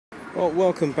Well,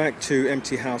 welcome back to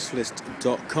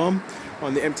emptyhouselist.com.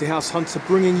 I'm the Empty House Hunter,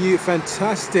 bringing you a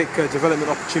fantastic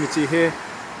development opportunity here.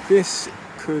 This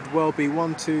could well be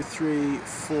 1, 2, 3,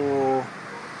 4,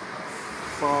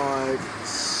 5,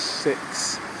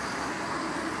 6,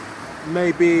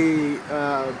 maybe,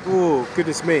 oh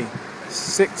goodness me,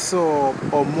 6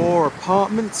 or more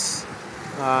apartments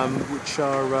which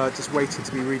are just waiting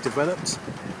to be redeveloped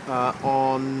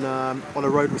on a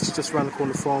road which is just around the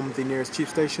corner from the nearest tube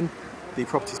station. The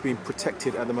property is being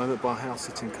protected at the moment by a house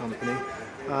sitting company,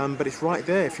 but it's right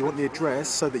there if you want the address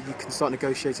so that you can start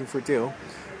negotiating for a deal.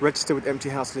 Register with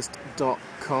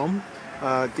emptyhouselist.com,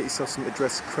 get yourself some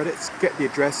address credits, get the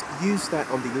address, use that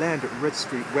on the land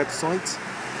registry website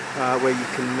where you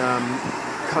can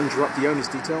conjure up the owner's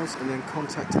details and then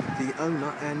contact the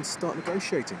owner and start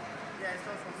negotiating.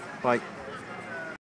 Bye.